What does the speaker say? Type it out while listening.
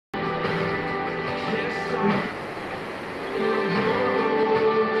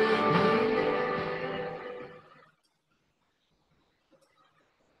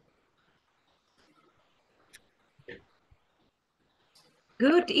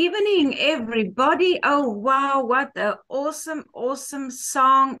Good evening, everybody. Oh, wow, what an awesome, awesome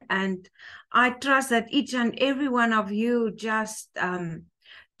song. And I trust that each and every one of you just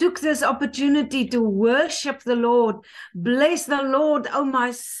took this opportunity to worship the Lord. Bless the Lord, oh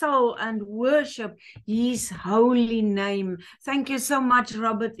my soul, and worship his holy name. Thank you so much,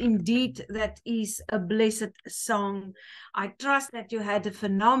 Robert. Indeed, that is a blessed song. I trust that you had a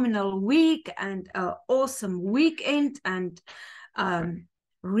phenomenal week and an awesome weekend, and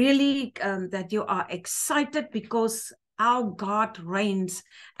really that you are excited because our God reigns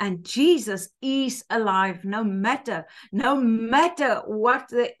and Jesus is alive. No matter what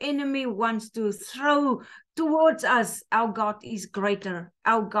the enemy wants to throw towards us, our God is greater,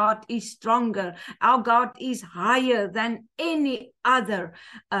 our God is stronger, our God is higher than any other.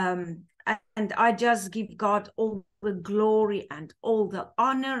 And I just give God all the glory and all the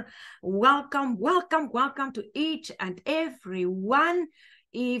honor. Welcome to each and every one.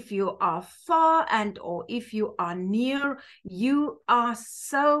 If you are far or if you are near, you are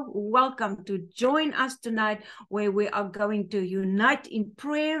so welcome to join us tonight, where we are going to unite in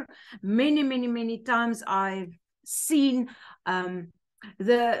prayer. Many times I've seen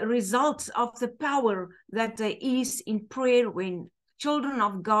the results of the power that there is in prayer when children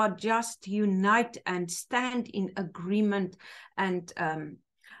of God just unite and stand in agreement. And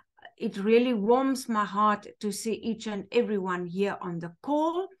it really warms my heart to see each and everyone here on the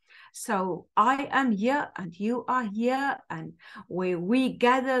call. So I am here and you are here, and where we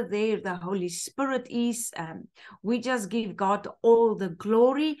gather, there the Holy Spirit is. We just give God all the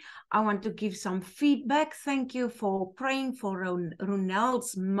glory. I want to give some feedback. Thank you for praying for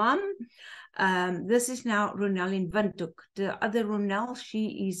Ronel's mom. This is now Ronel in Windhoek. The other Ronel,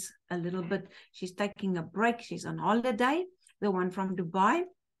 she is she's taking a break. She's on holiday, the one from Dubai.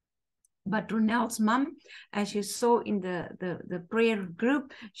 But Ronel's mom, as you saw in the prayer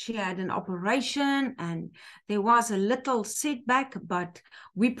group, she had an operation and there was a little setback, but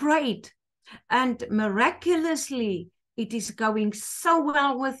we prayed. And miraculously, it is going so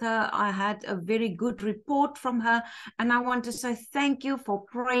well with her. I had a very good report from her. And I want to say thank you for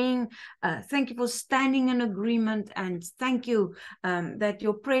praying. Thank you for standing in agreement. And thank you that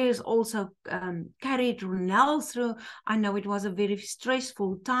your prayers also carried Ronel through. I know it was a very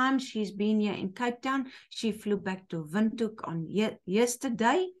stressful time. She's been here in Cape Town. She flew back to Windhoek on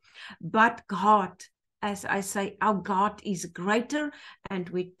yesterday. But God, as I say, our God is greater, and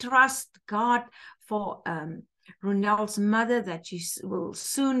we trust God for Ronel's mother, that she will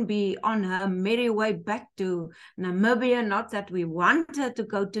soon be on her merry way back to Namibia. Not that we want her to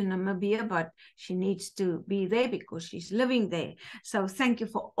go to Namibia, but she needs to be there because she's living there. So thank you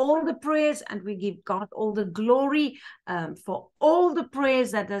for all the prayers, and we give God all the glory for all the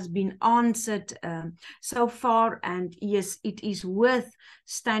prayers that has been answered so far. And yes, it is worth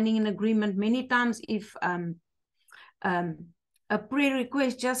standing in agreement. Many times if a prayer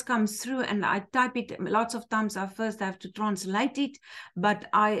request just comes through and I type it, lots of times I first have to translate it, but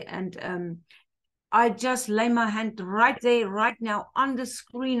I just lay my hand right there, right now on the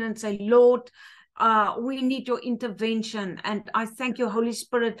screen and say, Lord, we need your intervention. And I thank you, Holy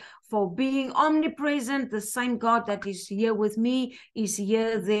Spirit, for being omnipresent. The same God that is here with me is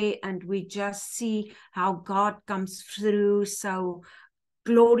here, there, and we just see how God comes through. So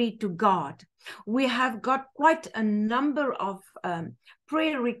glory to God. We have got quite a number of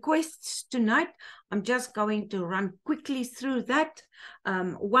prayer requests tonight. I'm just going to run quickly through that.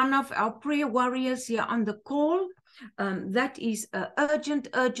 One of our prayer warriors here on the call, that is an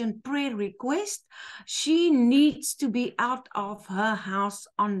urgent prayer request. She needs to be out of her house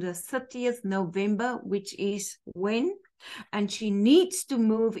on the 30th November, which is when? And she needs to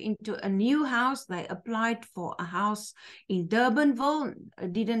move into a new house. They applied for a house in Durbanville. I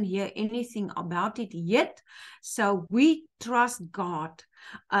didn't hear anything about it yet. So we trust God.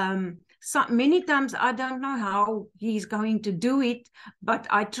 So many times I don't know how he's going to do it, but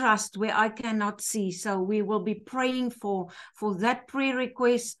I trust where I cannot see. So we will be praying for that prayer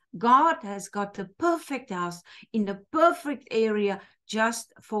request. God has got the perfect house in the perfect area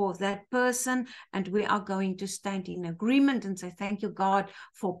just for that person, and we are going to stand in agreement and say thank you, God,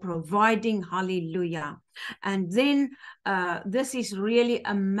 for providing. Hallelujah. And then this is really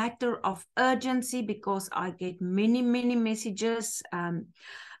a matter of urgency, because I get many messages.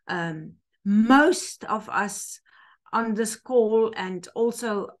 Most of us on this call, and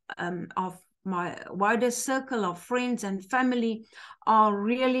also of my wider circle of friends and family, are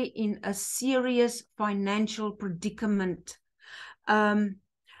really in a serious financial predicament.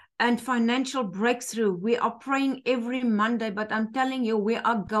 and financial breakthrough. We are praying every Monday, but I'm telling you, we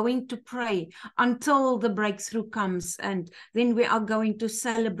are going to pray until the breakthrough comes, and then we are going to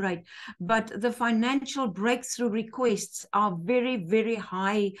celebrate. But the financial breakthrough requests are very, very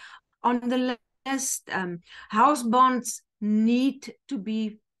high on the list. House bonds need to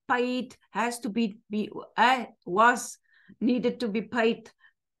be paid, was needed to be paid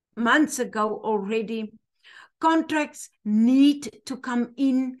months ago already. Contracts need to come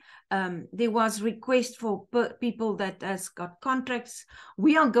in. There was request for people that has got contracts.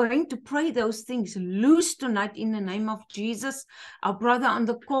 We are going to pray those things loose tonight in the name of Jesus. Our brother on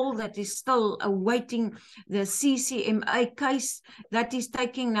the call that is still awaiting the CCMA case that is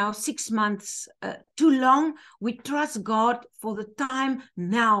taking now 6 months too long. We trust God for the time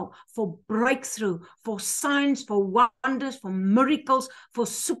now, for breakthrough, for signs, for wonders, for miracles, for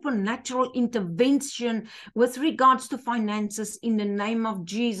supernatural intervention with regards to finances in the name of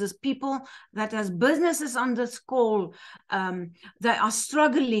Jesus. People that has businesses on this call, they are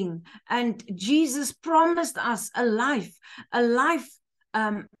struggling, and Jesus promised us a life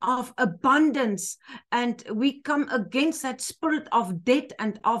of abundance, and we come against that spirit of debt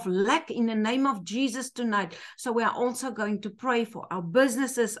and of lack in the name of Jesus tonight. So we are also going to pray for our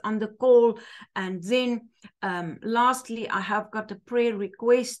businesses on the call. And then lastly, I have got a prayer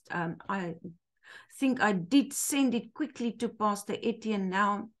request. I think I did send it quickly to Pastor Etienne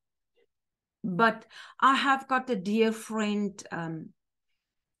now, but I have got a dear friend,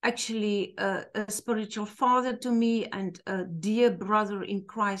 actually a spiritual father to me and a dear brother in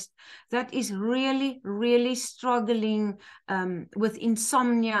Christ that is really, really struggling with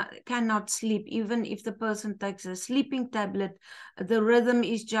insomnia, cannot sleep. Even if the person takes a sleeping tablet, the rhythm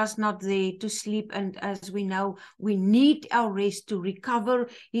is just not there to sleep. And as we know, we need our rest to recover.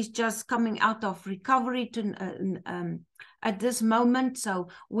 He's just coming out of recovery to at this moment. So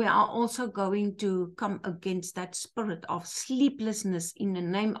we are also going to come against that spirit of sleeplessness in the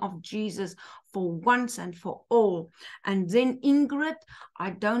name of Jesus for once and for all. And then Ingrid, I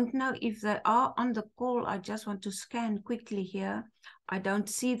don't know if they are on the call. I just want to scan quickly here. I don't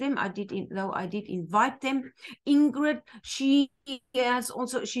see them. Though I did invite them. Ingrid, she's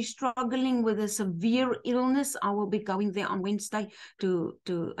struggling with a severe illness. I will be going there on Wednesday to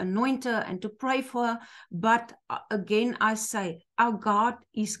anoint her and to pray for her. But again, I say, our God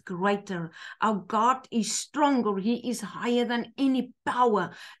is greater. Our God is stronger. He is higher than any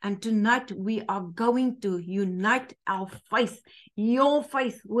power. And tonight we are going to unite our faith. Your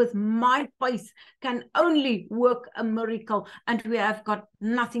faith with my faith can only work a miracle. And we have got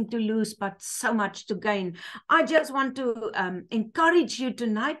nothing to lose, but so much to gain. I just want to encourage you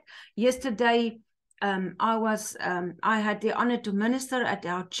tonight. Yesterday, I had the honor to minister at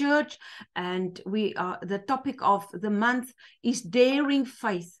our church, and the topic of the month is daring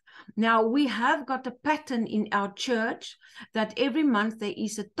faith. Now, we have got a pattern in our church that every month there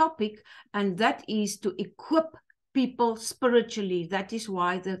is a topic, and that is to equip people spiritually. That is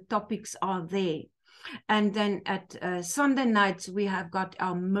why the topics are there. And then at Sunday nights, we have got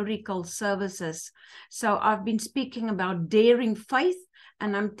our miracle services. So I've been speaking about daring faith,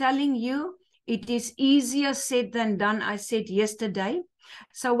 and I'm telling you, it is easier said than done, I said yesterday.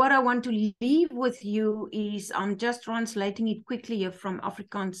 So what I want to leave with you is, I'm just translating it quickly here from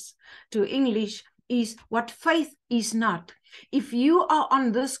Afrikaans to English, is what faith is not. If you are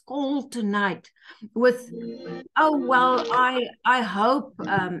on this call tonight with, oh, well, I hope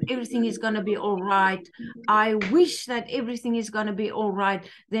everything is going to be all right, I wish that everything is going to be all right,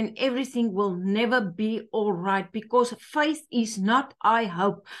 then everything will never be all right, because faith is not I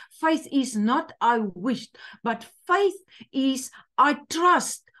hope, faith is not I wished, but faith is I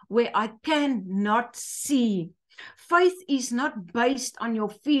trust where I cannot see. Faith is not based on your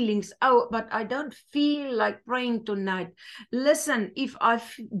feelings. Oh, but I don't feel like praying tonight. Listen, if I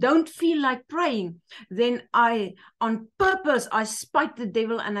don't feel like praying, then on purpose, I spite the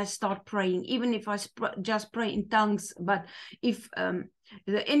devil and I start praying, even if I just pray in tongues. But if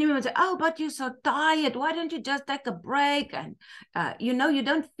the enemy would say, oh, but you're so tired, why don't you just take a break? And you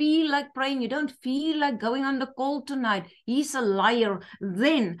don't feel like praying, you don't feel like going on the call tonight. He's a liar.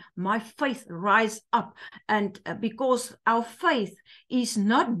 Then my faith rise up. And because our faith is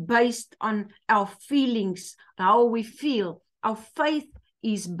not based on our feelings, how we feel, our faith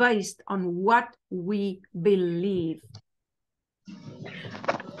is based on what we believe.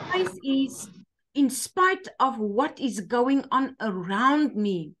 Faith is, in spite of what is going on around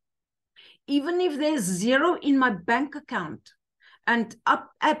me, even if there's zero in my bank account, and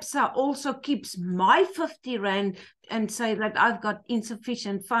Absa also keeps my 50 Rand and say that I've got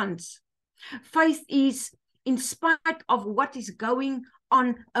insufficient funds. Faith is, in spite of what is going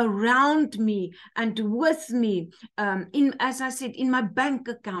on around me and with me, as I said, in my bank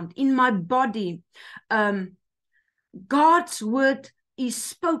account, in my body. God's word is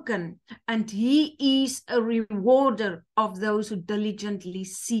spoken, and he is a rewarder of those who diligently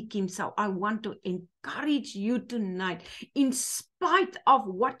seek him. So I want to encourage you tonight, in spite of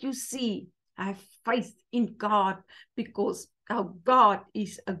what you see, have faith in God, because our God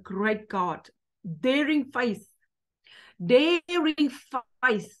is a great God. Daring faith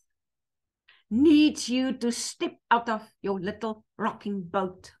needs you to step out of your little rocking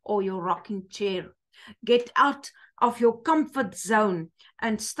boat or your rocking chair. Get out of your comfort zone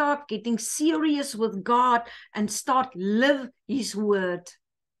and start getting serious with God and start live his word.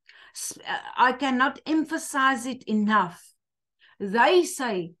 I cannot emphasize it enough. They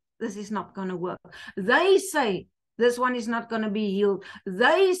say this is not going to work. They say this one is not going to be healed.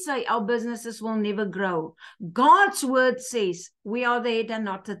 They say our businesses will never grow. God's word says we are the head and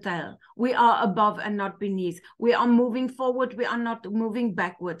not the tail. We are above and not beneath. We are moving forward. We are not moving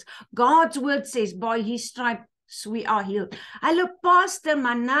backwards. God's word says by his stripes we are healed. Hello, Pastor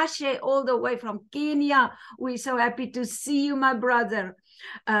Manashe, all the way from Kenya. We're so happy to see you, my brother.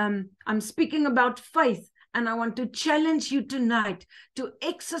 I'm speaking about faith. And I want to challenge you tonight to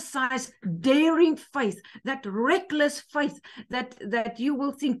exercise daring faith, that reckless faith that you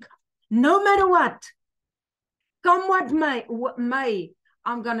will think, no matter what, come what may,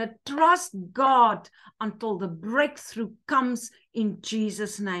 I'm going to trust God until the breakthrough comes in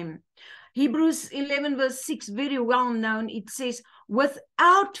Jesus' name. Hebrews 11 verse 6, very well known. It says,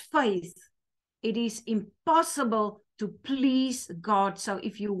 without faith, it is impossible to please God. So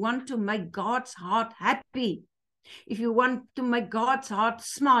if you want to make God's heart happy, if you want to make God's heart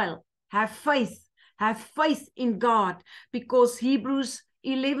smile, have faith in God, because Hebrews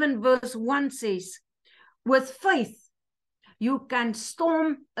 11 verse 1 says, with faith, you can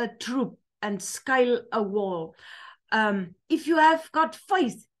storm a troop and scale a wall. If you have got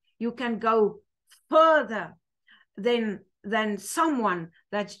faith, you can go further than someone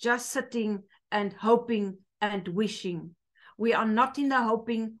that's just sitting and hoping and wishing. We are not in the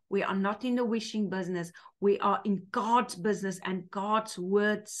hoping, we are not in the wishing business. We are in God's business, and God's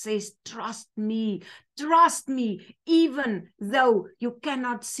word says, trust me, even though you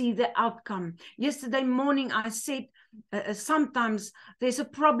cannot see the outcome. Yesterday morning, I said, sometimes there's a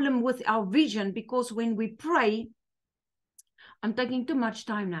problem with our vision, because when we pray, I'm taking too much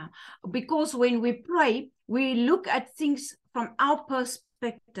time now, because when we pray, we look at things from our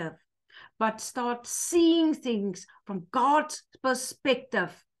perspective, but start seeing things from God's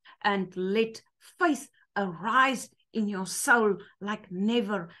perspective, and let faith arise in your soul like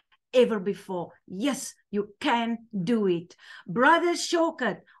never ever before. Yes, you can do it. Brother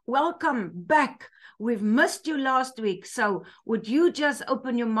Shorkut, welcome back. We've missed you last week, so would you just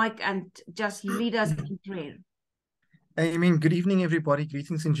open your mic and just lead us in prayer? Amen. Good evening, everybody.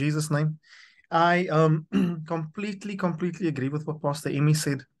 Greetings in Jesus' name. I completely agree with what Pastor Emmy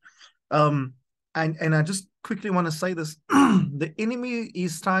said. And I just quickly want to say this. The enemy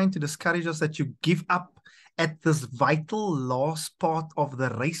is trying to discourage us that you give up at this vital last part of the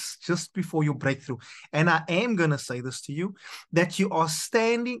race just before your breakthrough. And I am going to say this to you, that you are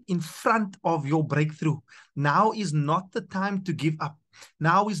standing in front of your breakthrough. Now is not the time to give up.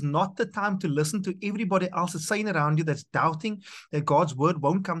 Now is not the time to listen to everybody else that's saying around you that's doubting that God's word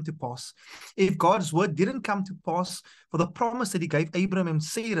won't come to pass. If God's word didn't come to pass for the promise that he gave Abraham and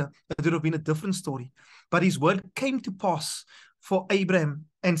Sarah, it would have been a different story. But his word came to pass for Abraham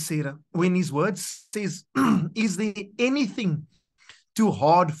and Sarah when his word says, is there anything too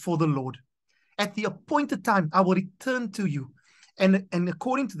hard for the Lord? At the appointed time, I will return to you. And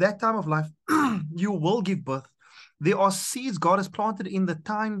according to that time of life, you will give birth. There are seeds God has planted in the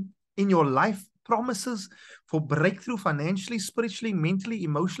time in your life, promises for breakthrough financially, spiritually, mentally,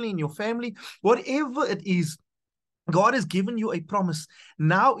 emotionally, in your family, whatever it is. God has given you a promise.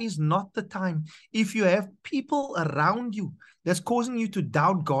 Now is not the time. If you have people around you that's causing you to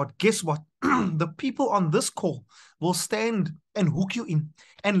doubt God, guess what? The people on this call will stand and hook you in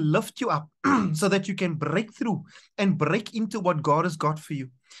and lift you up so that you can break through and break into what God has got for you.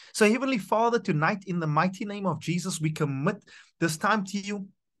 So, Heavenly Father, tonight, in the mighty name of Jesus, we commit this time to you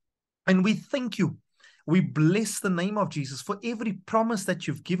and we thank you. We bless the name of Jesus for every promise that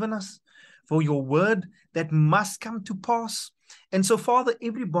you've given us, for your word that must come to pass. And so, Father,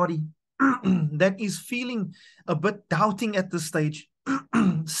 everybody that is feeling a bit doubting at this stage,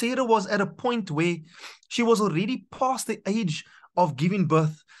 Sarah was at a point where she was already past the age of giving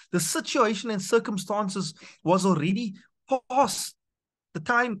birth. The situation and circumstances was already past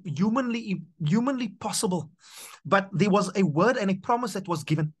humanly possible. But there was a word and a promise that was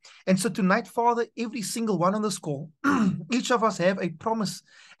given. And so tonight, Father, every single one on this call, each of us have a promise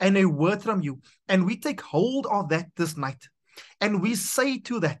and a word from you. And we take hold of that this night. And we say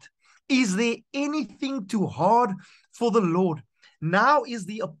to that, is there anything too hard for the Lord? Now is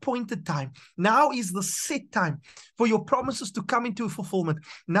the appointed time. Now is the set time for your promises to come into fulfillment.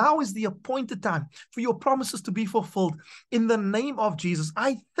 Now is the appointed time for your promises to be fulfilled. In the name of Jesus,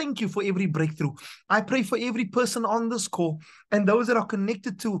 I thank you for every breakthrough. I pray for every person on this call and those that are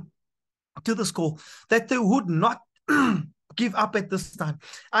connected to this call, that they would not give up at this time.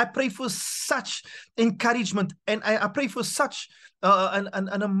 I pray for such encouragement, and I pray for such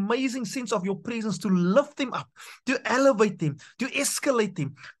an amazing sense of your presence to lift them up, to elevate them, to escalate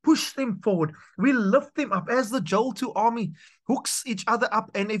them, push them forward. We lift them up as the Joel 2 army hooks each other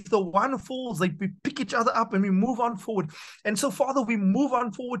up, and if the one falls, we pick each other up and we move on forward. And so, Father, we move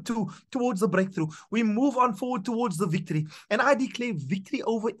on forward towards the breakthrough. We move on forward towards the victory. And I declare victory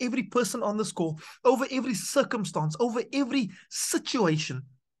over every person on this call, over every circumstance, over every situation,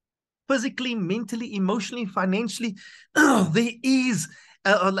 physically, mentally, emotionally, financially. There is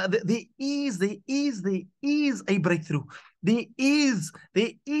a breakthrough. There is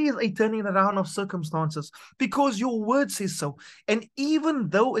a turning around of circumstances, because your word says so. And even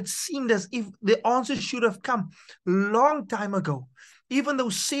though it seemed as if the answer should have come long time ago, even though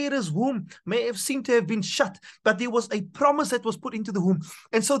Sarah's womb may have seemed to have been shut, but there was a promise that was put into the womb.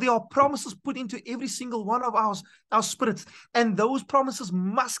 And so there are promises put into every single one of our spirits, and those promises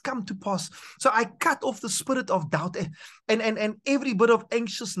must come to pass. So I cut off the spirit of doubt and every bit of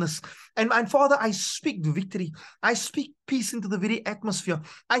anxiousness. And Father, I speak victory. I speak peace into the very atmosphere.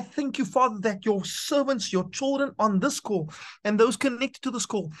 I thank you, Father, that your servants, your children on this call and those connected to this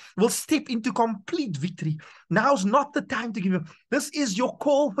call will step into complete victory. Now's not the time to give up. This is your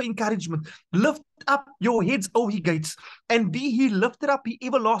call for encouragement. Lift up your heads, O ye gates, and be ye lifted up, ye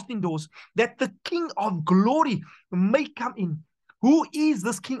everlasting doors, that the King of glory may come in. Who is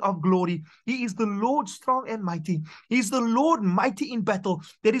this King of glory? He is the Lord strong and mighty. He is the Lord mighty in battle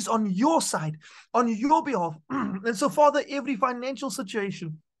that is on your side, on your behalf. And so, Father, every financial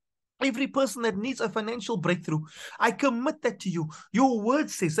situation, every person that needs a financial breakthrough, I commit that to you. Your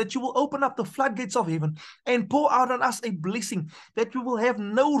word says that you will open up the floodgates of heaven and pour out on us a blessing that we will have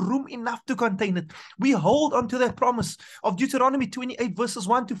no room enough to contain it. We hold on to that promise of Deuteronomy 28 verses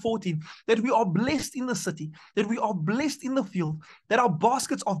 1 to 14, that we are blessed in the city, that we are blessed in the field, that our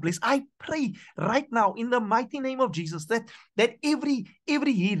baskets are blessed. I pray right now in the mighty name of Jesus that every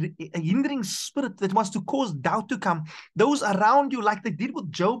hindering spirit that wants to cause doubt to come, those around you, like they did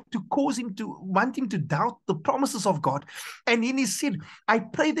with Job, to cause him to want him to doubt the promises of God. And then he said, I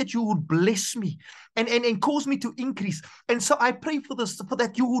pray that you would bless me and cause me to increase. And so I pray for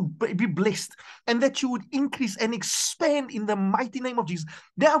that you would be blessed and that you would increase and expand in the mighty name of Jesus.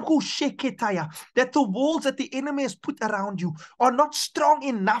 That the walls that the enemy has put around you are not strong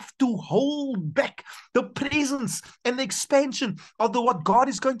enough to hold back the presence and the expansion of what God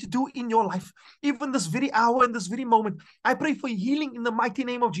is going to do in your life. Even this very hour and this very moment, I pray for healing in the mighty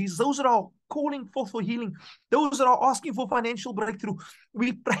name of Jesus. Those that are calling forth for healing, those that are asking for financial breakthrough,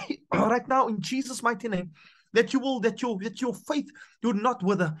 we pray right now in Jesus' mighty name that your faith would not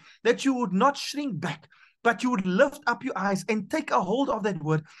wither, that you would not shrink back, but you would lift up your eyes and take a hold of that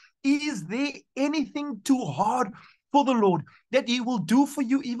word. Is there anything too hard for the Lord that he will do for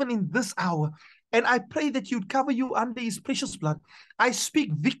you even in this hour? And I pray that you'd cover you under his precious blood. I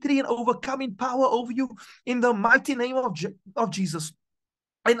speak victory and overcoming power over you in the mighty name of Jesus.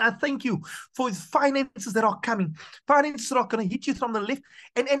 And I thank you for finances that are coming, finances that are going to hit you from the left.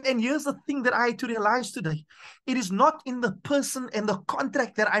 And here's the thing that I had to realize today. It is not in the person and the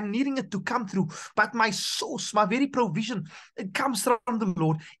contract that I'm needing it to come through, but my source, my very provision, it comes from the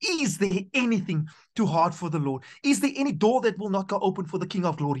Lord. Is there anything too hard for the Lord? Is there any door that will not go open for the King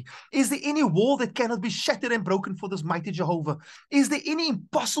of glory? Is there any wall that cannot be shattered and broken for this mighty Jehovah? Is there any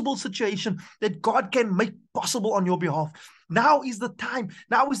impossible situation that God can make possible on your behalf? Now is the time.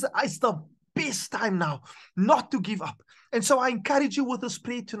 Now is the best time now not to give up. And so I encourage you with this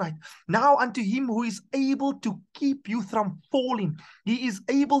prayer tonight. Now unto him who is able to keep you from falling. He is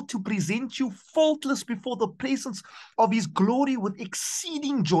able to present you faultless before the presence of his glory with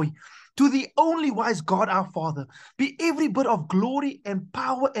exceeding joy. To the only wise God our Father be every bit of glory and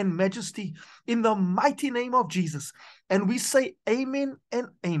power and majesty in the mighty name of Jesus. And we say amen and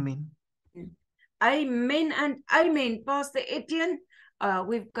amen. Amen and amen. Pastor Etienne,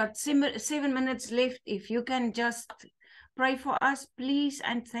 we've got 7 minutes left. If you can just pray for us, please,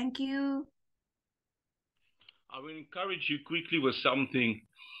 and thank you. I will encourage you quickly with something.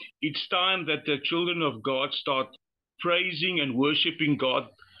 It's time that the children of God start praising and worshiping God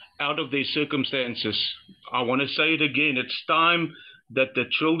out of their circumstances. I want to say it again. It's time that the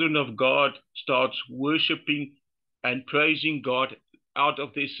children of God starts worshiping and praising God out of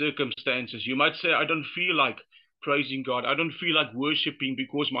their circumstances. You might say, I don't feel like praising God. I don't feel like worshiping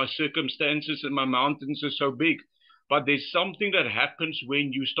because my circumstances and my mountains are so big. But there's something that happens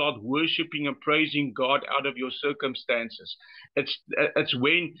when you start worshiping and praising God out of your circumstances. It's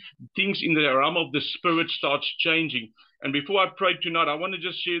when things in the realm of the spirit starts changing. And before I pray tonight, I want to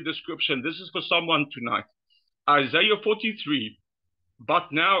just share the scripture. And this is for someone tonight. Isaiah 43.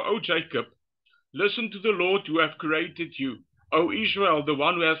 But now, O Jacob, listen to the Lord who have created you. O Israel, the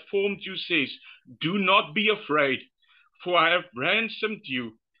one who has formed you says, do not be afraid, for I have ransomed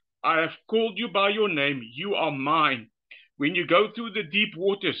you. I have called you by your name. You are mine. When you go through the deep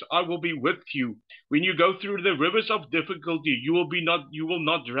waters, I will be with you. When you go through the rivers of difficulty, you will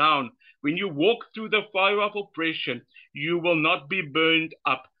not drown. When you walk through the fire of oppression, you will not be burned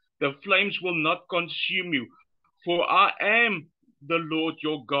up. The flames will not consume you. For I am the Lord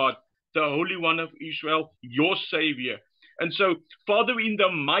your God, the Holy One of Israel, your Savior. And so, Father, in the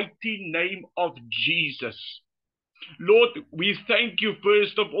mighty name of Jesus, Lord, we thank you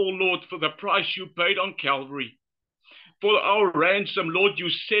first of all, Lord, for the price you paid on Calvary. For our ransom, Lord, you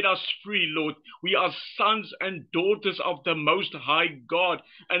set us free, Lord. We are sons and daughters of the Most High God.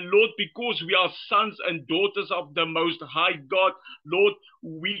 And Lord, because we are sons and daughters of the Most High God, Lord,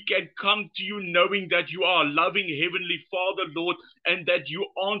 we can come to you knowing that you are a loving Heavenly Father, Lord, and that you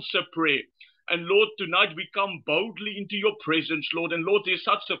answer prayer. And Lord, tonight we come boldly into your presence, Lord. And Lord, there's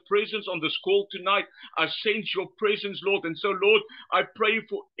such a presence on this call tonight. I sense your presence, Lord. And so, Lord, I pray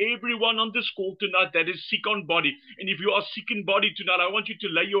for everyone on this call tonight that is sick on body. And if you are sick in body tonight, I want you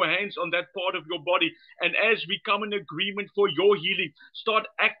to lay your hands on that part of your body. And as we come in agreement for your healing, start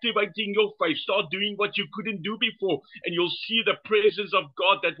activating your faith. Start doing what you couldn't do before. And you'll see the presence of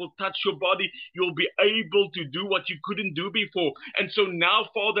God that will touch your body. You'll be able to do what you couldn't do before. And so now,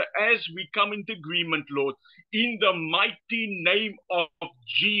 Father, as we come into agreement, Lord, in the mighty name of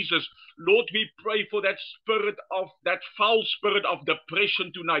Jesus, Lord, we pray for that foul spirit of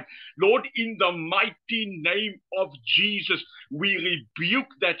depression tonight. Lord, in the mighty name of Jesus, we rebuke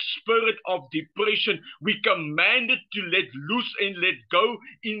that spirit of depression. We command it to let loose and let go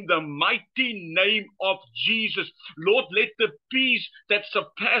in the mighty name of Jesus. Lord, let the peace that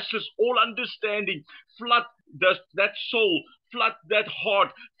surpasses all understanding flood that soul, flood that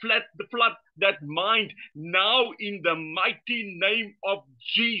heart, flood that mind now in the mighty name of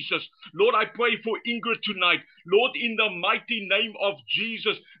Jesus. Lord, I pray for Ingrid tonight. Lord, in the mighty name of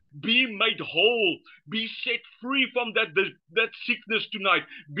Jesus, be made whole, be set free from that sickness tonight,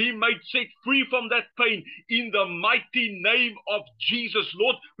 be made set free from that pain in the mighty name of Jesus.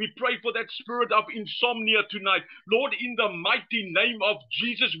 Lord, we pray for that spirit of insomnia tonight. Lord, in the mighty name of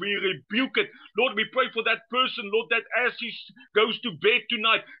Jesus, we rebuke it. Lord, we pray for that person, Lord, that as she goes to bed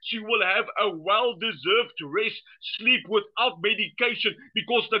tonight, she will have a well-deserved rest, sleep without medication,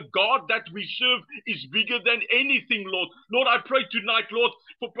 because the God that we serve is bigger than anything, Lord. Lord, I pray tonight, Lord,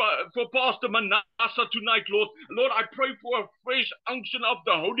 for Pastor Manasseh tonight, Lord. Lord, I pray for a fresh unction of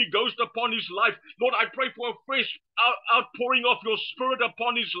the Holy Ghost upon his life. Lord, I pray for a fresh outpouring of your spirit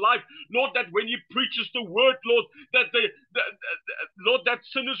upon his life. Lord, that when he preaches the word, Lord, that Lord, that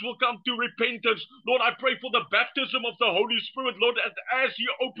sinners will come to repentance. Lord, I pray for the baptism of the Holy Spirit, Lord, that as he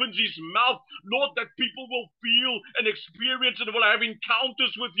opens his mouth, Lord, that people will feel and experience and will have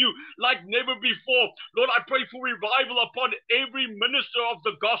encounters with you like never before. Lord, I pray for revival upon every minister of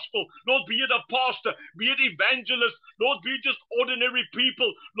the gospel. Lord, be it a pastor, be it evangelist, Lord, be it just ordinary people.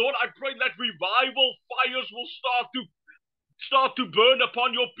 Lord, I pray that revival fires will start to burn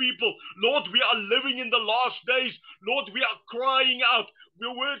upon your people. Lord, we are living in the last days. Lord, we are crying out.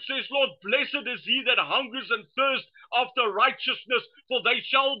 Your word says, Lord, blessed is he that hungers and thirsts after righteousness, for they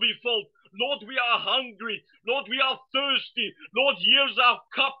shall be filled. Lord, we are hungry. Lord, we are thirsty. Lord, here's our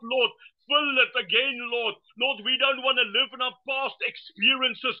cup, Lord. Fill it again, Lord. Lord, we don't want to live in our past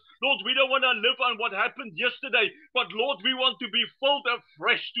experiences. Lord, we don't want to live on what happened yesterday. But, Lord, we want to be filled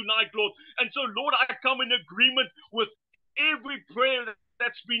afresh tonight, Lord. And so, Lord, I come in agreement with every prayer that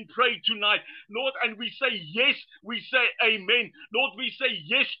that's been prayed tonight, Lord, and we say yes, we say amen. Lord, we say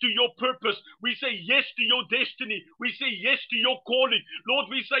yes to your purpose. We say yes to your destiny. We say yes to your calling. Lord,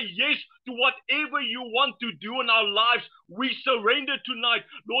 we say yes to whatever you want to do in our lives. We surrender tonight.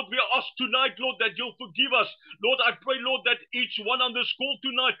 Lord, we ask tonight, Lord, that you'll forgive us. Lord, I pray, Lord, that each one on this call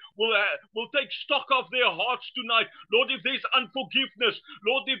tonight will take stock of their hearts tonight. Lord, if there's unforgiveness,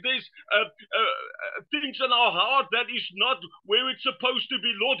 Lord, if there's things in our heart that is not where it's supposed to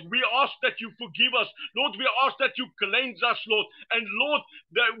be, Lord, we ask that you forgive us. Lord, we ask that you cleanse us, Lord. And Lord,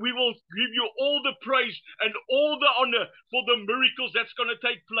 that we will give you all the praise and all the honor for the miracles that's going to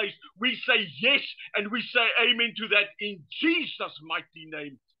take place. We say yes and we say amen to that in Jesus' mighty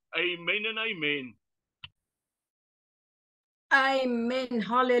name. Amen and amen. Amen.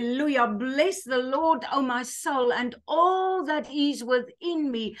 Hallelujah. Bless the Lord, O my soul, and all that is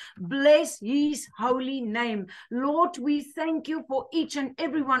within me. Bless his holy name. Lord, we thank you for each and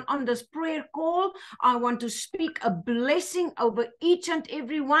everyone on this prayer call. I want to speak a blessing over each and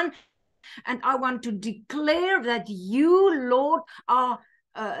everyone. And I want to declare that you, Lord, are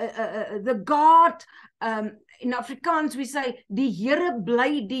the God. In Afrikaans, we say, die Here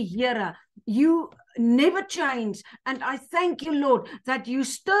bly die Here. You never change. And I thank you, Lord, that you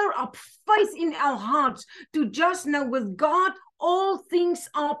stir up faith in our hearts to just know with God, all things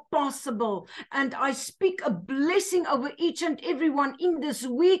are possible. And I speak a blessing over each and everyone in this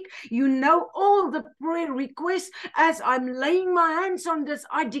week. You know all the prayer requests. As I'm laying my hands on this,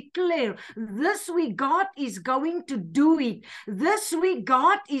 I declare this week God is going to do it. This week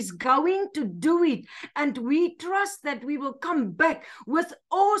God is going to do it. And we trust that we will come back with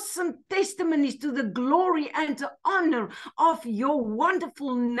awesome testimonies to the glory and the honor of your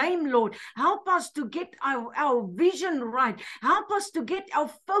wonderful name, Lord. Help us to get our vision right. Help us to get our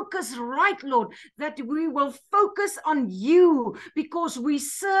focus right, Lord, that we will focus on you, because we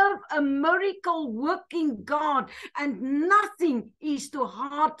serve a miracle working God and nothing is too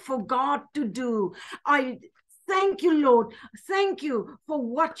hard for God to do. I thank you, Lord. Thank you for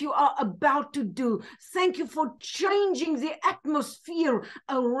what you are about to do. Thank you for changing the atmosphere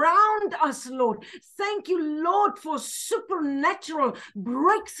around us, Lord. Thank you, Lord, for supernatural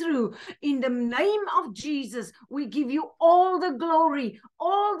breakthrough. In the name of Jesus, we give you all the glory,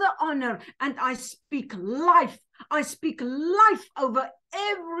 all the honor, and I speak life. I speak life over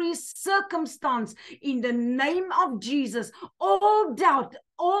every circumstance in the name of Jesus. All doubt,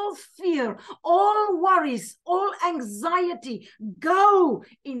 all fear, all worries, all anxiety, go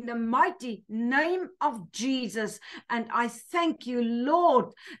in the mighty name of Jesus. And I thank you,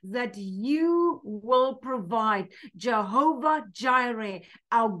 Lord, that you will provide. Jehovah Jireh,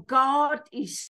 our God is